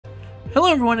Hello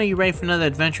everyone, are you ready for another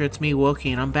adventure? It's me,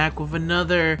 Wookie, and I'm back with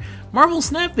another Marvel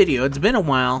Snap video. It's been a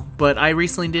while, but I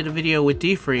recently did a video with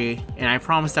D-Free, and I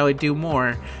promised I would do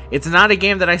more. It's not a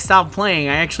game that I stopped playing.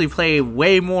 I actually play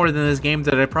way more than this game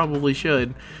that I probably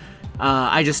should.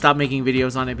 I just stopped making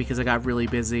videos on it because I got really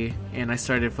busy, and I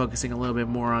started focusing a little bit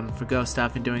more on Fago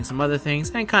stuff and doing some other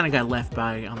things, and kind of got left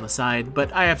by on the side.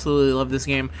 But I absolutely love this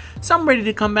game, so I'm ready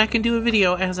to come back and do a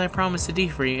video as I promised to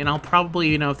D-Free, and I'll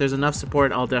probably, if there's enough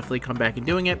support, I'll definitely come back and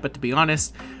doing it. But to be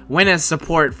honest, when has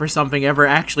support for something ever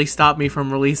actually stopped me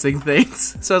from releasing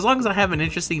things? So as long as I have an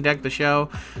interesting deck to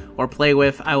show or play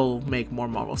with, I will make more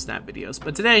Marvel Snap videos.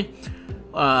 But today,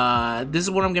 this is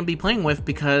what I'm going to be playing with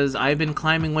because I've been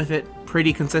climbing with it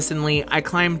pretty consistently. I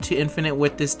climbed to Infinite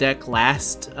with this deck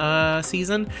last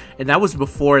season, and that was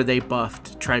before they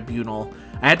buffed Tribunal.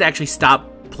 I had to actually stop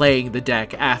playing the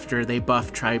deck after they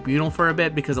buffed Tribunal for a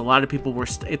bit because a lot of people were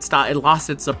it lost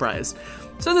its surprise.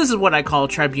 So this is what I call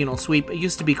Tribunal Sweep. It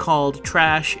used to be called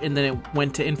Trash, and then it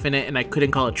went to Infinite, and I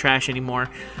couldn't call it Trash anymore.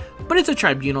 But it's a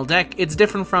Tribunal deck. It's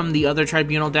different from the other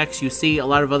Tribunal decks you see. A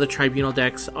lot of other Tribunal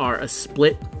decks are a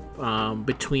split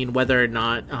between whether or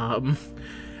not...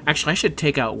 actually, I should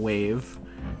take out Wave.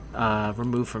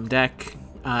 Remove from deck.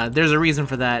 There's a reason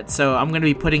for that. So I'm going to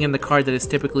be putting in the card that is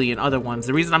typically in other ones.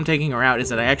 The reason I'm taking her out is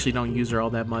that I actually don't use her all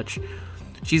that much.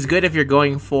 She's good if you're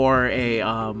going for a...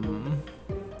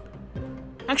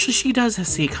 Actually, she does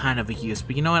see kind of a use,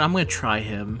 but you know what? I'm going to try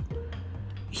him.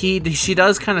 She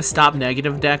does kind of stop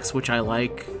negative decks, which I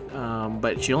like,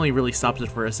 but she only really stops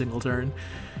it for a single turn.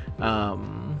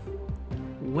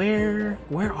 Where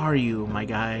are you, my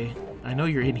guy? I know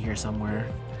you're in here somewhere.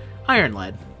 Iron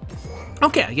Lead.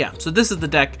 Okay, yeah, so this is the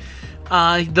deck.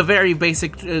 The very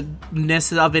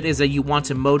basicness of it is that you want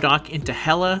to Modok into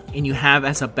Hela, and you have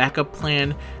as a backup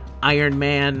plan Iron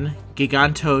Man,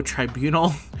 Giganto,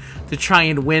 Tribunal to try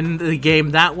and win the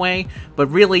game that way. But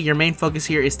really, your main focus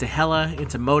here is to Hela,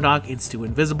 into Modok, into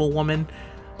Invisible Woman.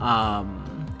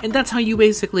 And that's how you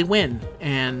basically win.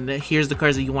 And here's the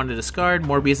cards that you want to discard.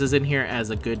 Morbius is in here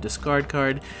as a good discard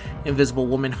card. Invisible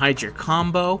Woman hides your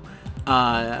combo.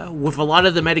 With a lot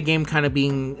of the metagame kind of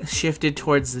being shifted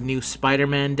towards the new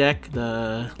Spider-Man deck,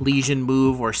 the Legion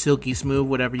move or Silky Smooth,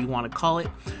 whatever you want to call it.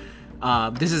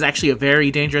 This is actually a very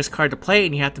dangerous card to play,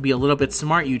 and you have to be a little bit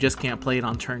smart. You just can't play it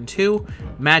on turn 2.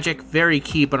 Magic, very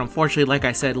key, but unfortunately, like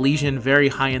I said, Legion, very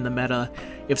high in the meta.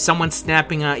 If someone's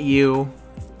snapping at you,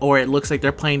 or it looks like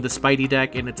they're playing the Spidey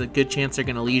deck, and it's a good chance they're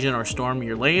going to Legion or Storm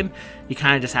your lane, you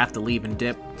kind of just have to leave and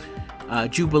dip.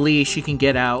 Jubilee, she can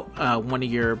get out one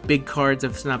of your big cards,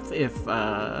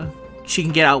 she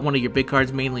can get out one of your big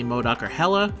cards, mainly Modok or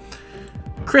Hela.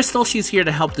 Crystal, she's here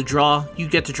to help the draw. You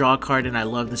get to draw a card, and I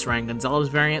love this Ryan Gonzalez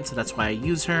variant, so that's why I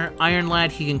use her. Iron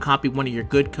Lad, he can copy one of your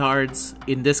good cards.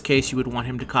 In this case, you would want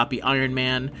him to copy Iron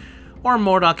Man or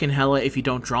Modok and Hela if you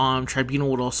don't draw him. Tribunal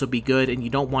would also be good, and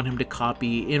you don't want him to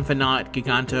copy Infinite,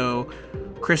 Giganto,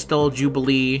 Crystal,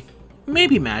 Jubilee,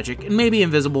 maybe Magic, and maybe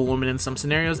Invisible Woman in some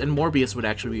scenarios, and Morbius would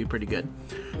actually be pretty good.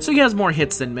 So he has more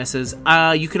hits than misses.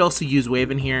 You could also use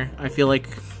Wave in here. I feel like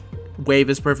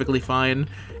Wave is perfectly fine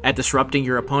at disrupting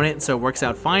your opponent, so it works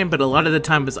out fine, but a lot of the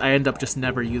times I end up just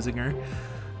never using her.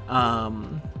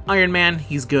 Iron Man,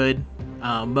 he's good.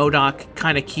 Modok,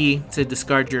 kind of key to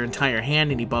discard your entire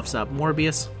hand, and he buffs up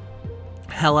Morbius.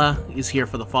 Hela is here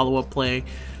for the follow-up play.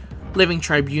 Living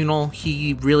Tribunal,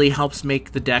 he really helps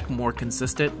make the deck more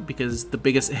consistent, because the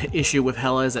biggest issue with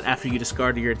Hela is that after you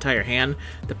discard your entire hand,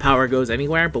 the power goes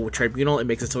anywhere, but with Tribunal, it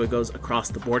makes it so it goes across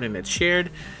the board and it's shared.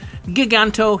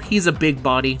 Giganto, he's a big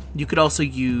body. You could also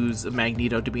use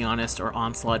Magneto, to be honest, or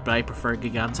Onslaught, but I prefer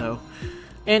Giganto.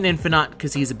 And Infinite,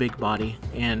 because he's a big body,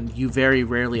 and you very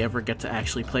rarely ever get to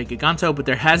actually play Giganto, but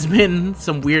there has been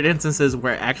some weird instances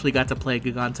where I actually got to play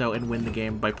Giganto and win the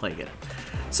game by playing it.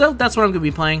 So that's what I'm going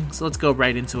to be playing, so let's go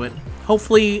right into it.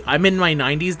 Hopefully, I'm in my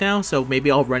 90s now, so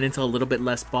maybe I'll run into a little bit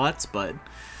less bots, but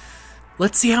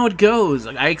let's see how it goes.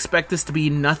 I expect this to be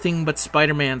nothing but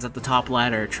Spider-Mans at the top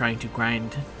ladder trying to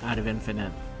grind out of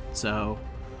Infinite. So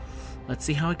let's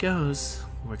see how it goes.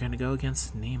 We're going to go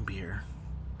against Namebeer.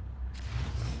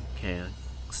 Okay,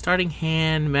 starting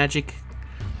hand, Magic,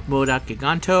 Modok,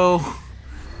 Giganto.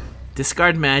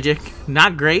 Discard Magic.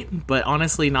 Not great, but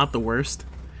honestly not the worst.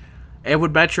 I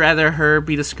would much rather her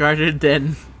be discarded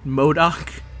than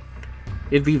Modok.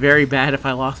 It'd be very bad if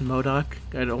I lost Modok.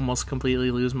 I'd almost completely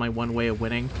lose my one way of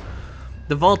winning.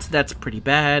 The Vault, that's pretty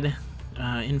bad.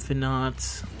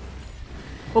 Infinite.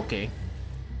 Okay.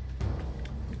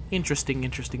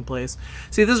 Interesting place.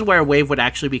 See, this is where Wave would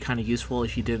actually be kind of useful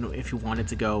if you wanted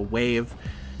to go Wave,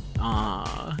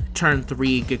 turn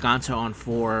 3, Giganto on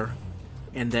 4,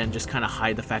 and then just kind of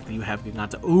hide the fact that you have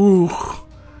Giganta. Ooh!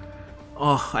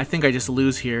 Oh, I think I just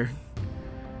lose here.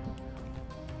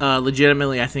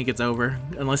 Legitimately, I think it's over.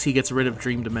 Unless he gets rid of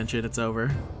Dream Dimension, it's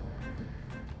over.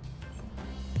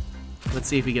 Let's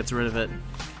see if he gets rid of it.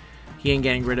 He ain't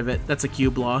getting rid of it. That's a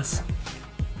cube loss.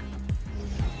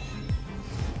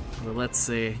 Well, let's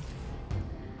see.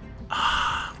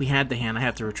 We had the hand. I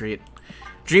have to retreat.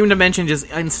 Dream Dimension just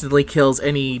instantly kills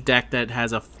any deck that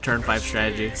has a turn 5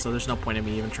 strategy, so there's no point in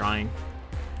me even trying.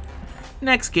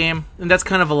 Next game. And that's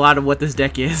kind of a lot of what this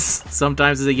deck is.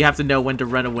 Sometimes is that you have to know when to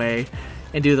run away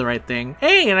and do the right thing.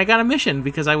 Hey, and I got a mission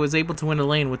because I was able to win a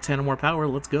lane with 10 or more power.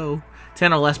 Let's go.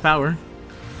 10 or less power.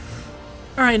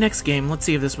 Alright, next game. Let's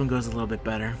see if this one goes a little bit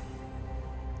better.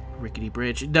 Rickety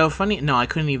Bridge. No, funny. No, I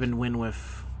couldn't even win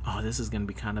with... Oh, this is going to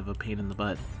be kind of a pain in the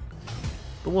butt.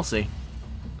 But we'll see.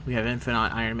 We have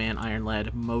Infinite, Iron Man, Iron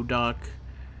Lead, MODOK.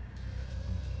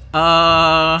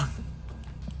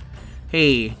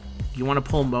 Hey, you want to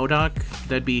pull MODOK?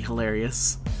 That'd be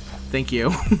hilarious. Thank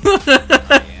you.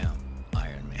 I am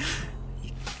Iron Man.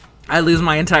 I lose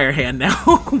my entire hand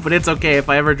now, but it's okay. If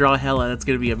I ever draw Hela, that's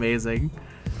going to be amazing.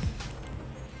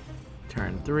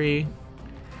 Turn 3.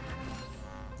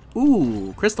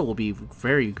 Ooh, Crystal will be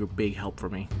very big help for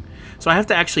me. So I have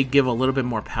to actually give a little bit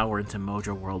more power into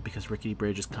Mojo World because Rickety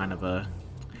Bridge is kind of a...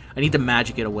 I need to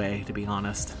magic it away, to be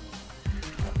honest.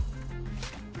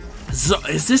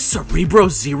 Is this Cerebro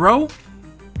Zero?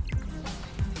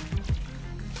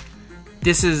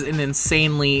 This is an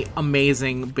insanely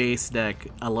amazing base deck.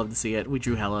 I love to see it. We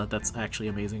drew Hela. That's actually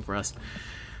amazing for us.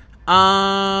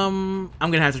 I'm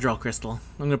gonna have to draw Crystal.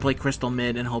 I'm gonna play Crystal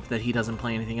mid and hope that he doesn't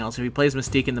play anything else. If he plays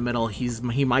Mystique in the middle,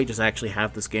 he might just actually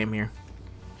have this game here.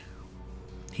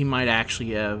 He might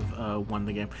actually have won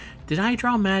the game. Did I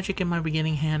draw Magic in my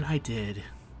beginning hand? I did.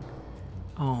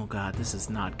 Oh god, this is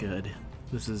not good.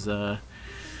 This is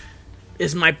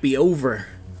this might be over.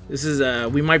 This is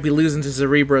we might be losing to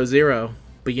Cerebro Zero.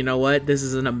 But you know what? This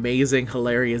is an amazing,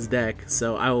 hilarious deck.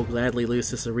 So I will gladly lose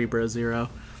to Cerebro Zero.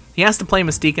 He has to play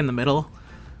Mystique in the middle,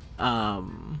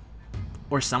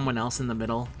 or someone else in the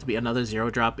middle to be another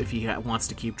 0-drop if he wants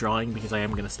to keep drawing, because I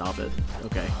am going to stop it.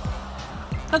 Okay.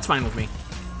 That's fine with me.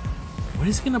 What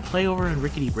is he going to play over in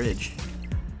Rickety Bridge?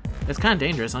 That's kind of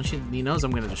dangerous. He knows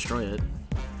I'm going to destroy it.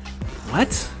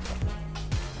 What?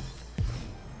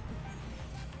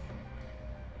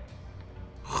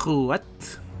 What?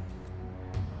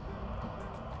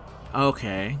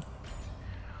 Okay.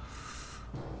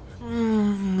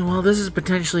 Well, this is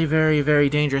potentially very, very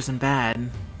dangerous and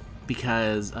bad,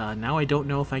 because now I don't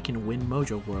know if I can win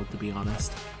Mojo World, to be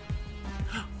honest.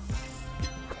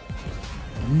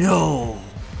 No!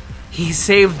 He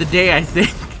saved the day, I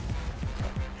think.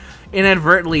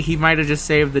 Inadvertently, he might have just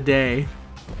saved the day.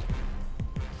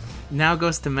 Now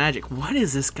goes to Magic. What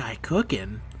is this guy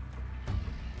cooking?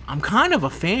 I'm kind of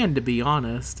a fan, to be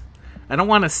honest. I don't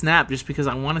want to snap just because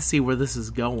I want to see where this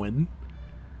is going.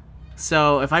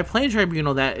 So, if I play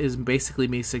Tribunal, that is basically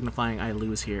me signifying I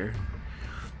lose here.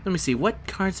 Let me see, what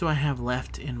cards do I have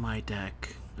left in my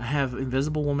deck? I have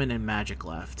Invisible Woman and Magic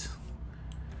left.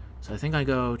 So I think I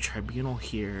go Tribunal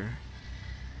here,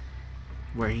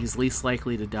 where he's least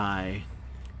likely to die.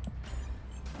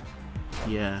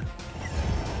 Yeah.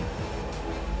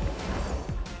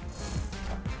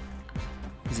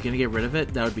 Is he gonna get rid of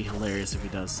it? That would be hilarious if he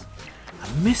does.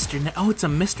 Oh, it's a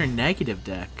Mr. Negative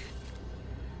deck.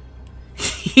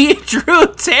 He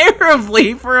drew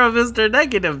terribly for a Mr.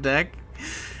 Negative deck.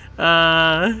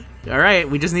 Alright,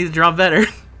 we just need to draw better.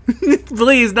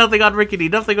 Please, nothing on Rickety,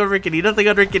 nothing on Rickety, nothing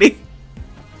on Rickety.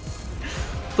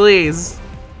 Please.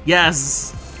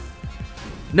 Yes.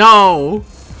 No!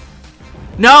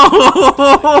 No!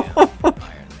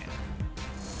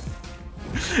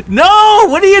 No!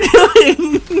 What are you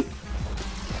doing?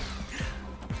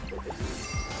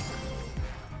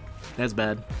 That's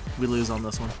bad. We lose on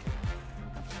this one.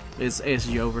 It's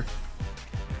ASG over.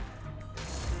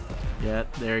 Yeah,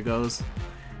 there it goes.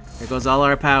 There goes all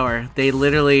our power. They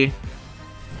literally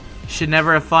should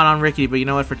never have fought on Ricky, but you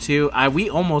know what, for 2, we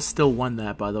almost still won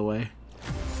that, by the way.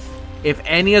 If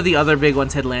any of the other big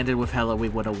ones had landed with Hela, we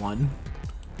would have won.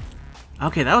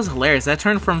 Okay, that was hilarious. That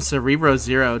turned from Cerebro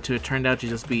Zero to it turned out to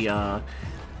just be a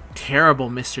terrible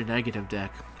Mr. Negative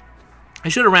deck. I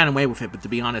should have ran away with it, but to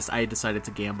be honest, I decided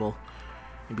to gamble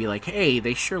and be like, hey,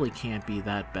 they surely can't be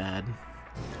that bad.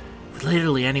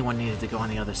 Literally anyone needed to go on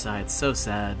the other side. So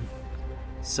sad.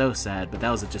 So sad, but that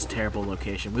was a just terrible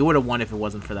location. We would have won if it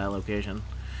wasn't for that location.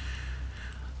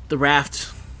 The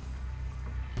raft.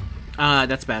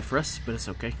 That's bad for us, but it's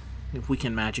okay. If we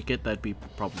can magic it, that'd be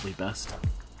probably best.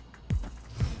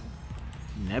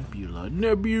 Nebula.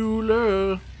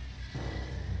 Nebula!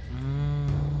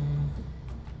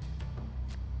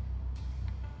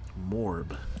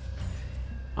 Morb.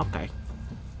 Okay.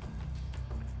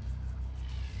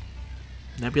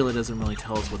 Nebula doesn't really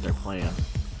tell us what they're playing.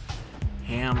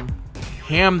 Ham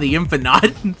the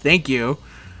Infinite. Thank you.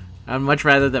 I'd much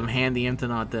rather them hand the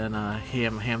Infinite than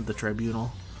ham the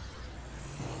Tribunal.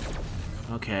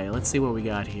 Okay, let's see what we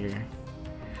got here.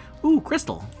 Ooh,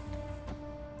 Crystal.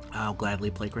 I'll gladly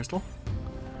play Crystal.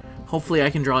 Hopefully I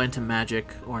can draw into Magic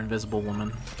or Invisible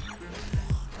Woman.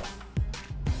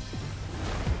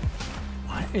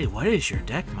 What is your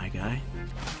deck, my guy?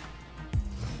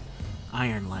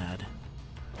 Iron Lad.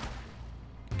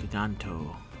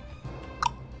 Giganto.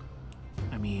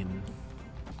 I mean,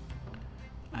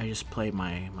 I just play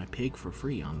my pig for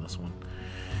free on this one.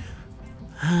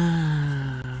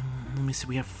 Let me see,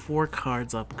 we have 4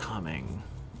 cards upcoming.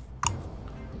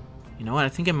 You know what, I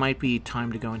think it might be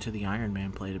time to go into the Iron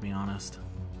Man play, to be honest.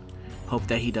 Hope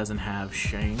that he doesn't have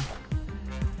Shane.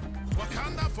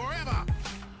 Wakanda forever.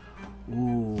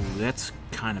 Ooh, that's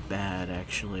kind of bad,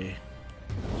 actually.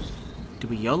 Do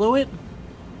we YOLO it?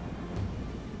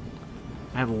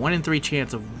 I have a 1 in 3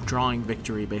 chance of drawing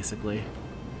victory, basically.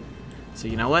 So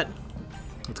you know what?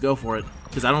 Let's go for it.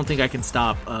 Because I don't think I can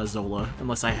stop Zola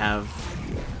unless I have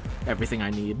everything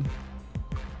I need.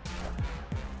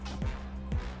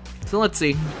 So let's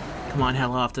see. Come on,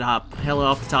 hella off the top. Hella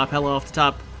off the top. Hella off the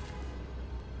top.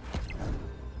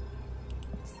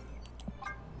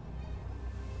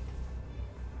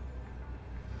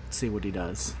 Let's see what he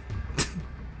does.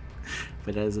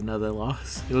 But that is another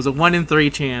loss. It was a 1 in 3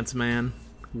 chance, man.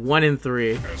 1 in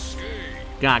 3.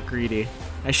 Got greedy.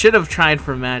 I should have tried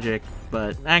for Magic,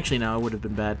 but actually no, it would have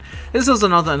been bad. This was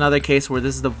another case where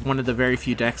this is one of the very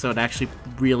few decks that would actually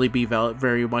really be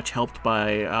very much helped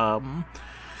by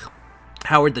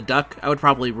Howard the Duck. I would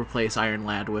probably replace Iron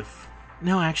Lad with...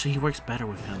 No, actually, he works better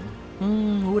with him.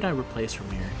 Who would I replace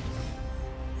from here?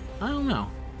 I don't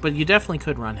know. But you definitely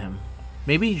could run him.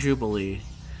 Maybe Jubilee.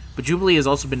 But Jubilee has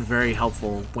also been very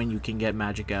helpful when you can get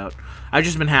Magic out. I've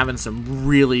just been having some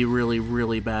really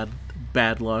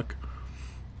bad luck.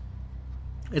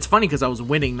 It's funny because I was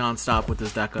winning non-stop with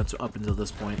this deck up until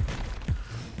this point.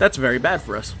 That's very bad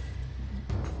for us.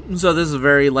 So this is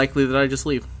very likely that I just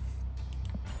leave.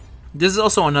 This is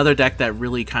also another deck that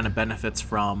really kind of benefits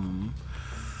from...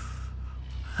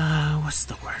 what's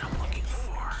the word I'm looking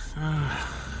for? I'm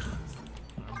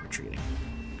retreating.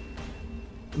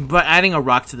 But adding a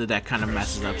rock to the deck kind of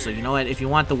messes up. So you know what? If you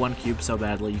want the 1 cube so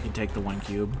badly, you can take the 1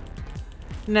 cube.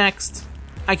 Next.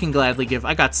 I can gladly give...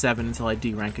 I got 7 until I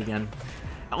D-rank again.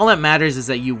 All that matters is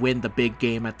that you win the big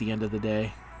game at the end of the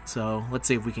day. So let's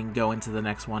see if we can go into the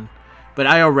next one. But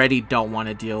I already don't want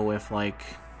to deal with, like...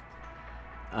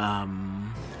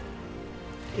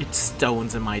 It's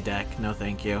stones in my deck. No,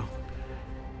 thank you.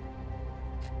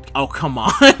 Oh, come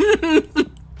on.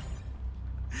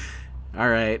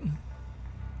 Alright.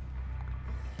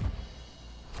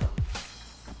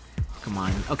 Come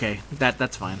on. Okay,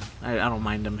 that's fine. I don't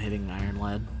mind him hitting Iron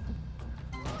Lad.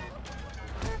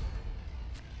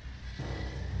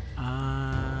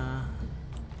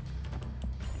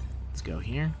 Let's go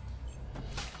here.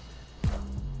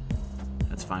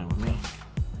 That's fine with me.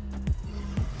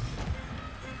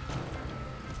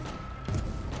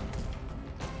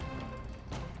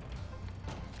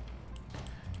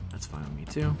 That's fine with me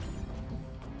too.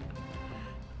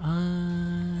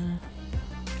 Oh,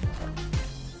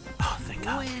 thank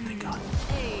God, thank God.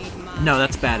 No,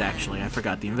 that's bad actually. I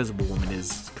forgot the Invisible Woman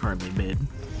is currently mid.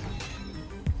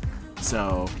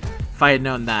 So, if I had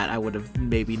known that, I would have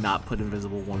maybe not put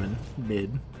Invisible Woman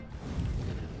mid.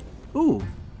 Ooh.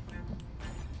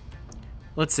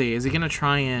 Let's see, is he gonna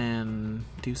try and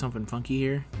do something funky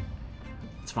here?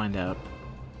 Let's find out.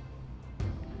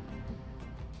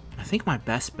 I think my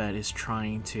best bet is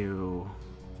trying to...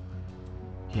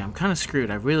 Yeah, I'm kind of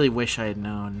screwed. I really wish I had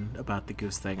known about the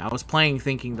goose thing. I was playing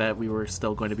thinking that we were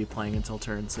still going to be playing until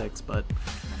turn 6, but...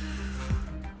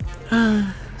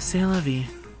 c'est la vie.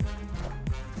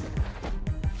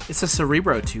 It's a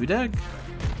Cerebro 2 deck?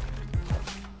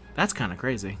 That's kind of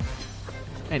crazy.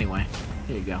 Anyway,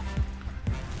 here you go.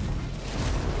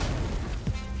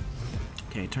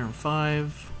 Okay, turn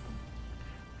 5.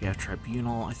 We have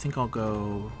Tribunal. I think I'll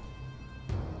go...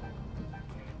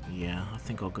 Yeah, I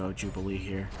think I'll go Jubilee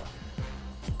here.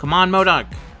 Come on, MODOK!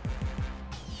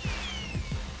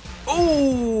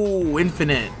 Oh,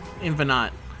 Infinite.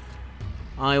 Infinite.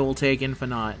 I will take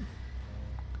Infinite.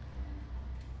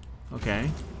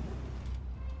 Okay.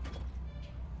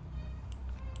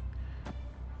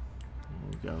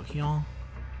 We'll go here.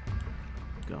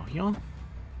 Go here.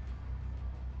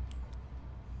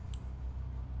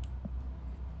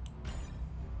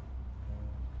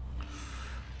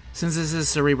 Since this is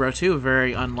Cerebro 2,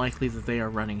 very unlikely that they are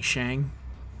running Shang.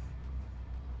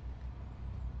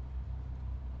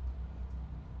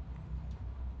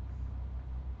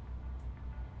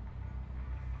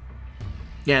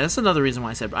 Yeah, that's another reason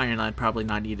why I said Iron Lad probably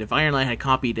not needed. If Iron Lad had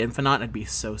copied Infinite, I'd be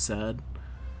so sad.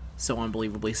 So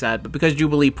unbelievably sad. But because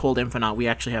Jubilee pulled Infinite, we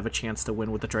actually have a chance to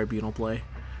win with the Tribunal play.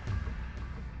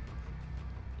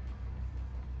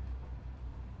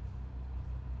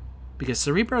 Because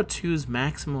Cerebro 2's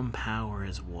maximum power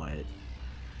is what?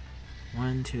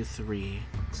 1, 2, 3.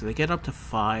 So they get up to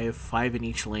 5. 5 in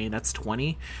each lane. That's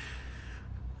 20.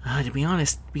 To be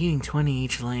honest, beating 20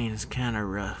 each lane is kind of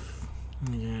rough.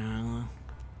 Yeah.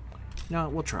 No,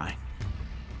 we'll try.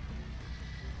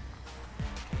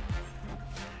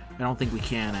 I don't think we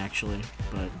can, actually,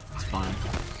 but it's fine.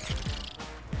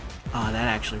 Oh, that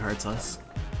actually hurts us.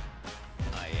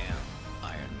 I am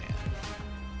Iron Man.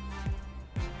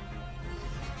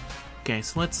 Okay,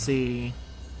 so let's see.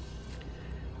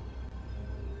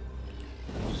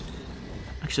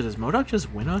 Actually, does MODOK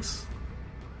just win us?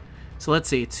 So let's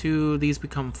see, 2, these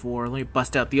become 4. Let me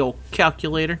bust out the old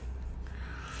calculator.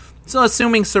 So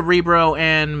assuming Cerebro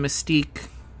and Mystique,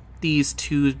 these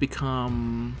 2s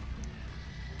become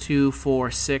 2, 4,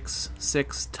 6.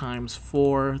 6 times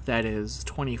 4, that is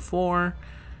 24.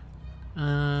 We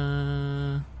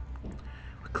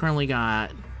currently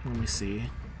got, let me see,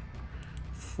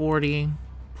 40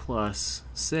 plus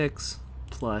 6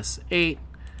 plus 8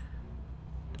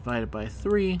 divided by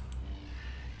 3.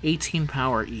 18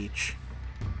 power each.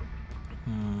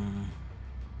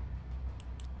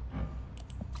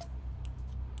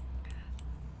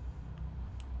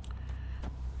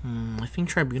 I think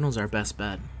Tribunal's our best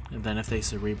bet. And then if they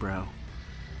Cerebro,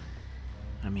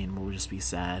 I mean, we'll just be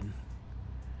sad.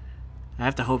 I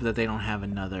have to hope that they don't have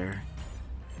another.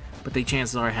 But the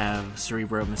chances are have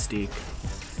Cerebro Mystique.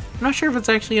 I'm not sure if it's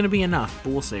actually going to be enough,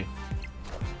 but we'll see.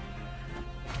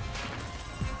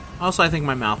 Also, I think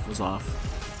my mouth was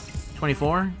off.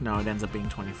 24? No, it ends up being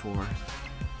 24.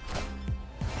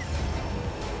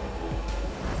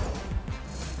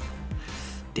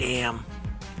 Damn.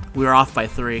 We were off by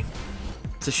 3.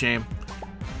 It's a shame.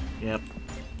 Yep.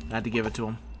 I had to give it to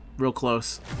him. Real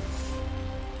close.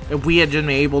 If we had been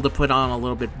able to put on a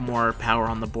little bit more power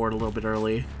on the board a little bit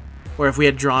early. Or if we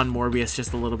had drawn Morbius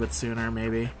just a little bit sooner,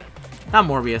 maybe. Not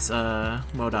Morbius,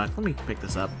 MODOK. Let me pick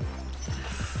this up.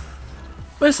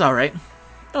 But it's alright.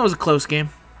 That was a close game.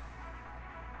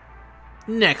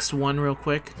 Next one real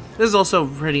quick. This is also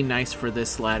pretty nice for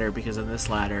this ladder, because in this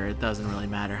ladder it doesn't really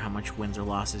matter how much wins or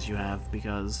losses you have,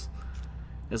 because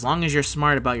as long as you're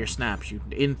smart about your snaps, you,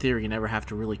 in theory, never have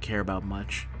to really care about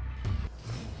much.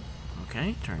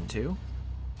 Okay, turn 2.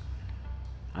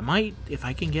 I might, if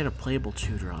I can get a playable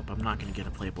 2-drop. I'm not going to get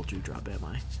a playable 2-drop, am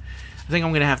I? I think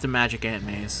I'm going to have to magic Ant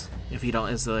Maze if he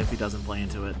doesn't play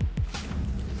into it.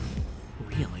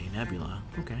 Really? Nebula?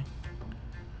 Okay.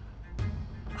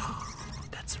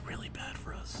 That's really bad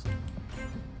for us.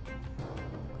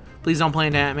 Please don't play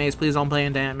into Ant Maze. Please don't play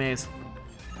into Ant Maze.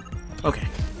 Okay.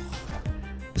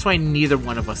 That's why neither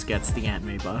one of us gets the Ant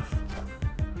May buff.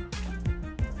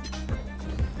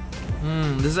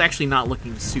 This is actually not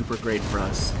looking super great for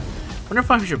us. I wonder if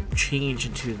I should change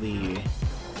into the...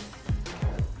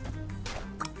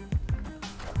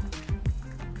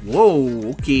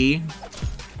 Whoa, okay.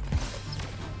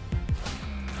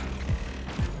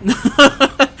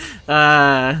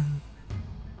 I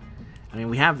mean,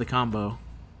 we have the combo.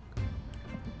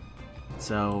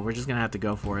 So, we're just gonna have to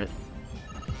go for it.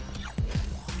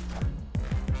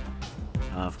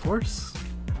 Of course.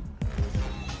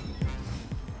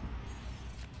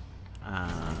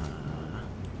 I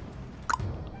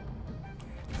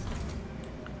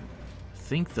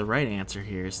think the right answer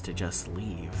here is to just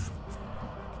leave.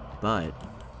 But...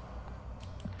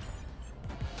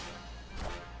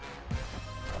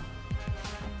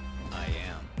 I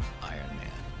am Iron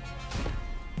Man.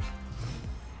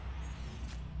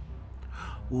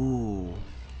 Ooh.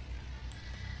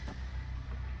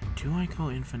 Do I go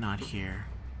Infinite here?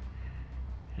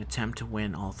 And attempt to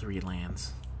win all 3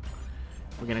 lands.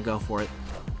 We're gonna go for it.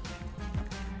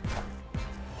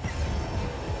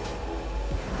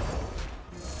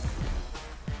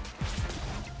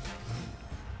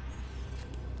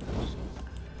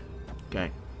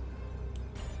 Okay.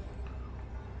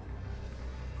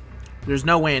 There's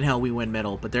no way in hell we win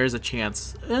middle, but there's a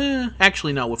chance.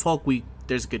 Actually, no. With Hulk,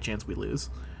 there's a good chance we lose.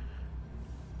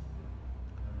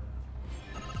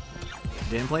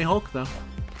 Didn't play Hulk, though.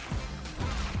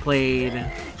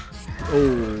 Played...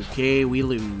 Okay, we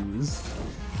lose.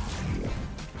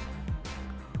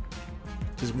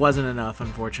 Just wasn't enough,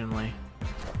 unfortunately.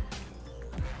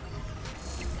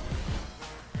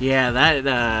 Yeah,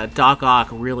 that Doc Ock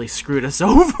really screwed us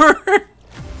over.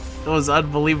 Those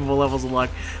unbelievable levels of luck.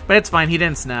 But it's fine, he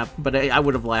didn't snap. But I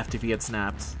would have left if he had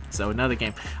snapped. So another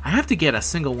game. I have to get a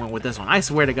single one with this one. I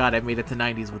swear to God I made it to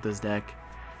 90s with this deck.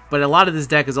 But a lot of this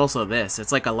deck is also this.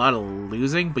 It's like a lot of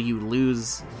losing, but you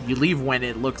leave when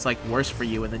it looks like worse for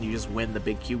you, and then you just win the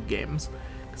big cube games.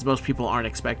 Because most people aren't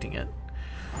expecting it.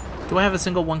 Do I have a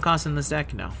single one cost in this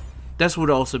deck? No. This would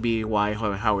also be why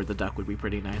Howard the Duck would be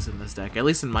pretty nice in this deck, at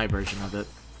least in my version of it.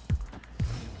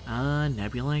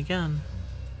 Nebula again.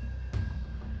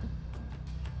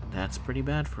 That's pretty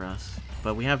bad for us.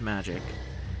 But we have magic.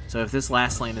 So if this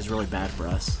last lane is really bad for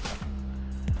us,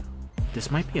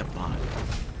 this might be a bot.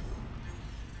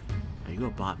 Are you a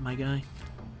bot, my guy?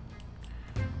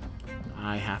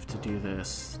 I have to do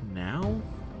this now?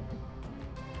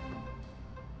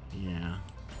 Yeah.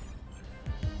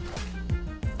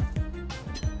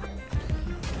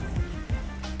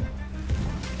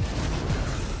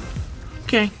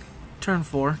 Okay, turn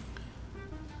 4.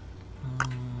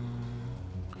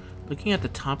 Looking at the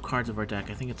top cards of our deck,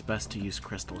 I think it's best to use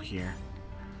Crystal here.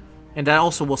 And that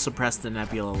also will suppress the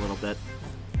Nebula a little bit.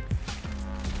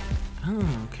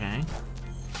 Oh, okay.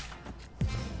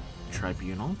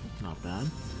 Tribunal, not bad.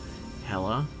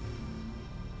 Hela.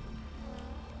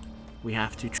 We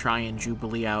have to try and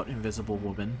Jubilee out Invisible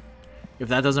Woman. If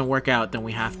that doesn't work out, then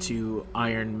we have to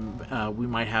we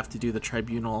might have to do the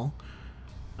Tribunal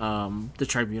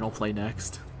play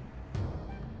next.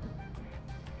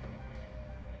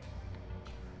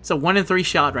 So 1 in 3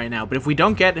 shot right now, but if we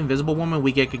don't get Invisible Woman,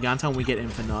 we get Giganta and we get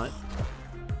Infinite.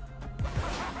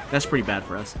 That's pretty bad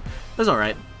for us. That's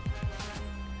alright.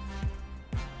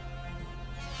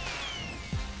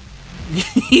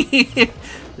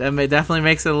 That definitely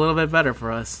makes it a little bit better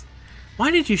for us.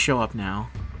 Why did you show up now?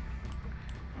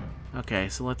 Okay,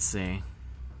 so let's see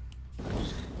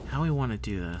how we want to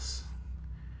do this.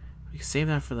 We can save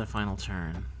that for the final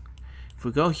turn. If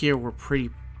we go here, we're pretty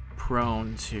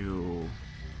prone to...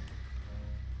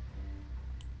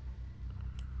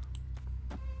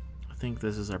 I think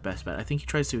this is our best bet. I think he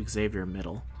tries to Xavier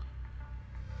middle.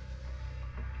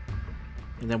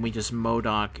 And then we just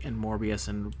Modok and Morbius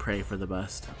and pray for the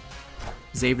best.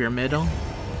 Xavier middle.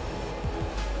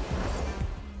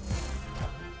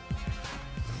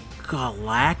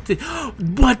 Galactic.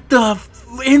 But the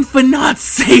Infinite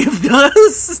saved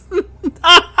us!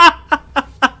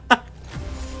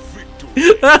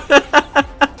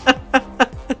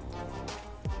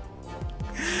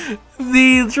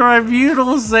 The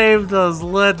Tribunal saved us.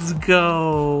 Let's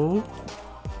go.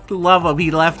 Love him.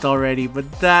 He left already,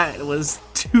 but that was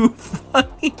too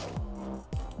funny.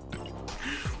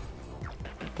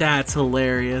 That's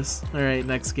hilarious. Alright,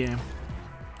 next game.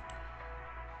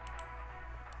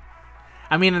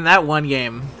 I mean, in that one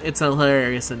game, it's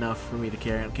hilarious enough for me to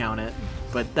count it.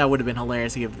 But that would have been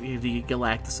hilarious if the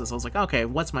Galactus. I was like, okay,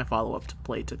 what's my follow-up to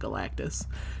play to Galactus?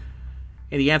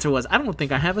 And the answer was, I don't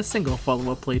think I have a single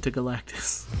follow-up play to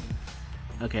Galactus.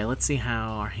 Okay, let's see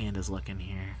how our hand is looking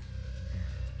here.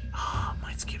 Oh,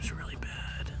 Mindscape's really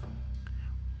bad.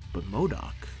 But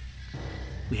Modok.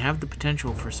 We have the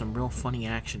potential for some real funny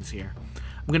actions here.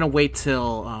 I'm gonna wait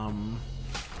till,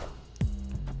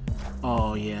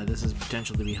 oh yeah, this is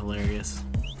potential to be hilarious.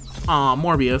 Aw,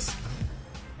 Morbius.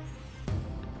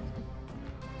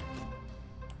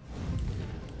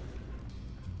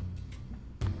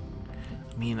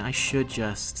 I mean, I should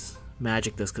just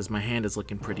magic this because my hand is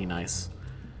looking pretty nice.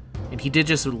 And he did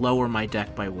just lower my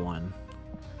deck by 1.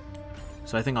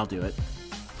 So I think I'll do it.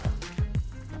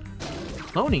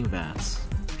 Cloning Vats.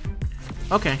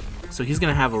 Okay, so he's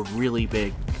gonna have a really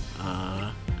big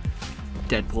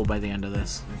Deadpool by the end of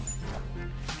this.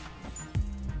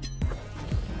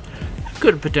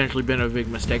 Could have potentially been a big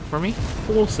mistake for me,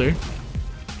 but we'll see.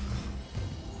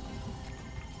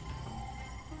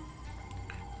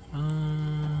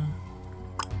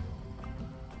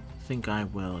 I think I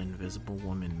will Invisible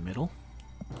Woman middle.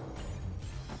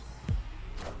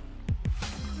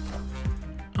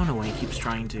 Oh no way, he keeps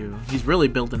trying to... He's really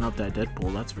building up that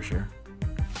Deadpool, that's for sure.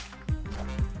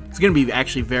 It's gonna be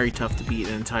actually very tough to beat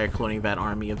an entire Cloning Vat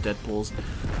army of Deadpools.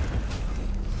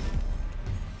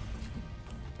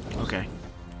 Okay.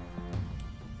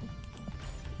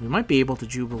 We might be able to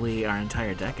Jubilee our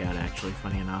entire deck out, actually,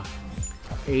 funny enough.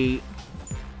 8.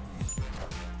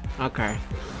 Okay.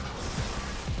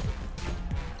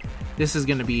 This is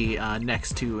gonna be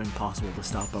next to impossible to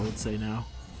stop, I would say now.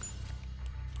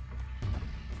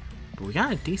 But we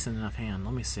got a decent enough hand.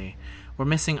 Let me see. We're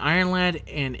missing Iron Lad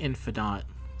and Infinite.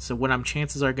 So what I'm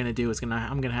chances are gonna do is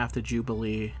I'm gonna have to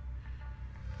Jubilee.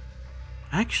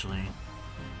 Actually,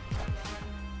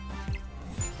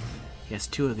 Yes,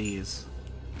 2 of these.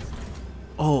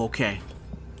 Oh, okay.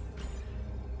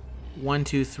 1,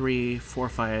 2, 3, 4,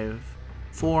 5,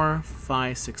 4,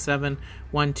 5, 6, 7.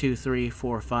 1, 2, 3,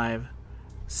 4, 5,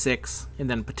 6, and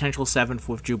then potential 7th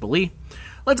with Jubilee.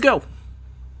 Let's go.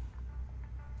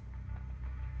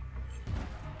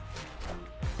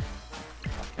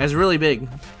 That's really big.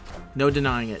 No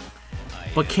denying it.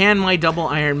 But can my double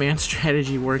Iron Man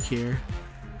strategy work here?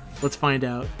 Let's find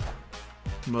out.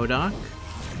 MODOK.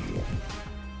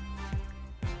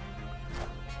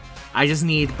 I just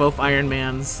need both Iron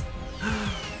Mans.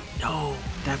 No,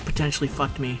 that potentially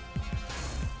fucked me.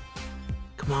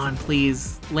 Come on,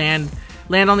 please. Land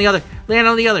on the other. Land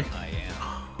on the other. I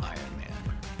am Iron Man.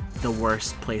 The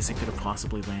worst place it could have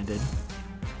possibly landed.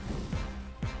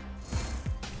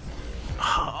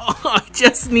 Oh, I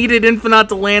just needed Infinite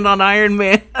to land on Iron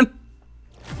Man.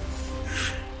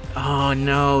 Oh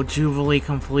no, Jubilee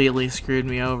completely screwed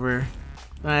me over.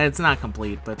 It's not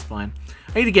complete, but it's fine.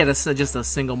 I need to get just a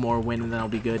single more win and then I'll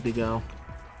be good to go.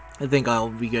 I think I'll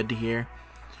be good to here.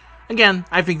 Again,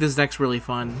 I think this deck's really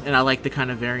fun, and I like the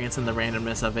kind of variance and the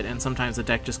randomness of it, and sometimes the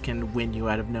deck just can win you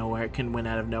out of nowhere. It can win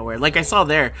out of nowhere. Like I saw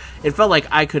there, it felt like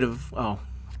I could have... Oh.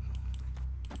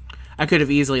 I could have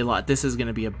easily lost. This is going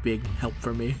to be a big help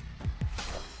for me.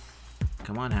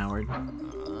 Come on, Howard.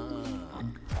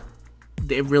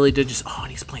 It really did just... Oh,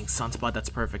 and he's playing Sunspot. That's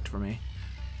perfect for me.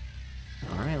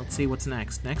 Alright, let's see what's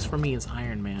next. Next for me is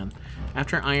Iron Man.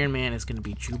 After Iron Man is going to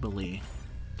be Jubilee.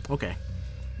 Okay.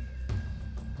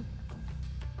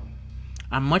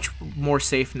 I'm much more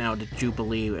safe now to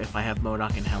Jubilee if I have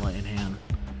MODOK and Hela in hand.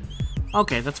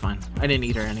 Okay, that's fine. I didn't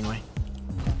eat her anyway.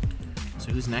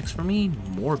 So who's next for me?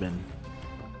 Morbin.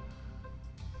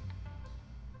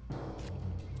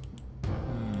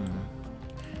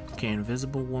 Okay,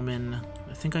 Invisible Woman.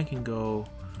 I think I can go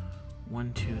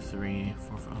 1, 2, 3,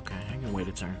 4, 5. Okay, I can wait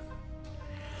a turn.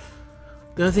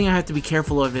 The other thing I have to be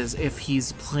careful of is if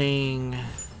he's playing...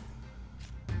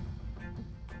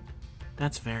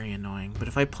 That's very annoying. But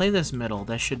if I play this middle,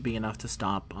 that should be enough to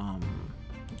stop,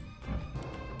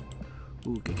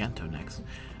 Ooh, Gigento next.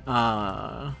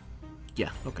 Yeah,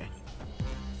 okay.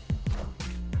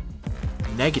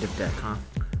 Negative deck, huh?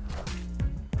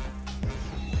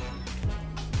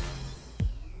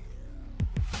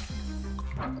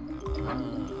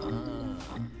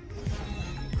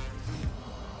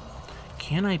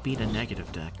 Can I beat a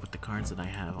negative deck with the cards that I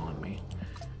have on me?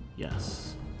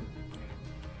 Yes.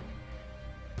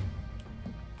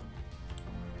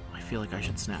 I feel like I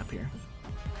should snap here.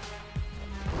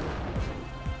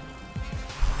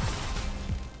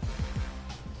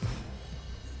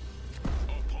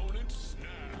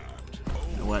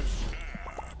 You know what?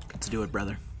 Let's do it,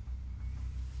 brother.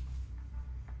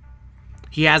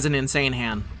 He has an insane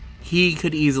hand. He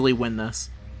could easily win this.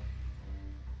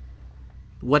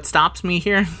 What stops me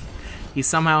here? He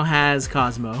somehow has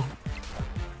Cosmo. In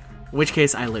which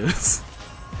case, I lose.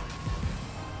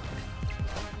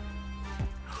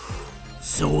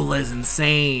 Soul is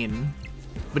insane.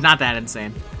 But not that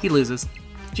insane. He loses.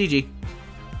 GG.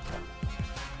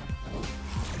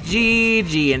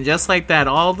 GG. And just like that,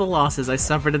 all the losses I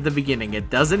suffered at the beginning, it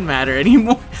doesn't matter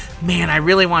anymore. Man, I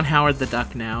really want Howard the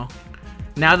Duck now.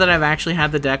 Now that I've actually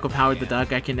had the deck with Howard the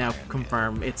Duck, I can now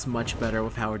confirm it's much better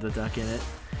with Howard the Duck in it.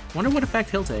 Wonder what effect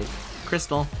he'll take.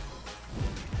 Crystal.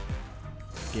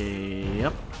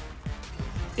 Yep.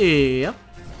 Yep.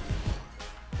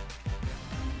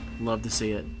 Love to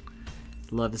see it.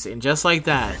 Love to see it. And just like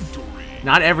that,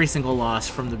 not every single loss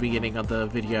from the beginning of the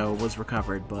video was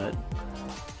recovered, but...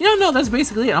 no, that's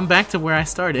basically it. I'm back to where I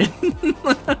started.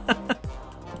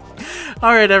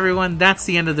 Alright everyone, that's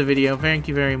the end of the video. Thank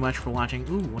you very much for watching.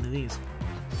 Ooh, one of these.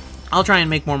 I'll try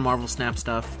and make more Marvel Snap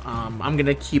stuff. I'm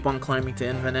gonna keep on climbing to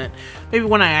Infinite. Maybe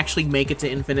when I actually make it to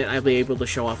Infinite, I'll be able to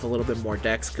show off a little bit more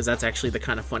decks, because that's actually the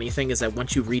kind of funny thing, is that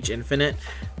once you reach Infinite,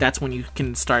 that's when you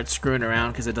can start screwing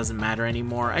around, because it doesn't matter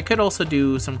anymore. I could also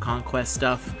do some Conquest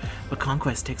stuff, but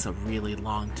Conquest takes a really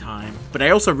long time. But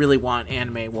I also really want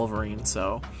Anime Wolverine,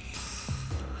 so...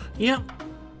 yeah,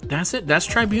 that's it. That's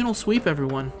Tribunal Sweep,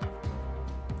 everyone.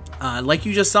 Like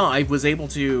you just saw, I was able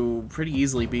to pretty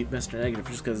easily beat Mr. Negative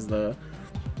just because the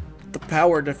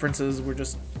power differences were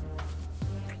just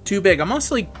too big. I'm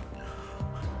honestly...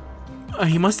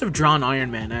 he must have drawn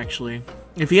Iron Man, actually.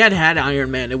 If he had had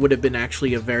Iron Man, it would have been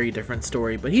actually a very different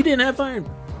story. But he didn't have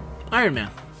Iron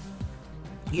Man.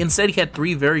 Instead, he had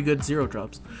 3 very good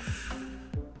 0-drops.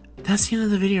 That's the end of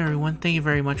the video, everyone. Thank you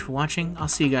very much for watching. I'll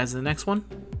see you guys in the next one.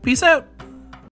 Peace out!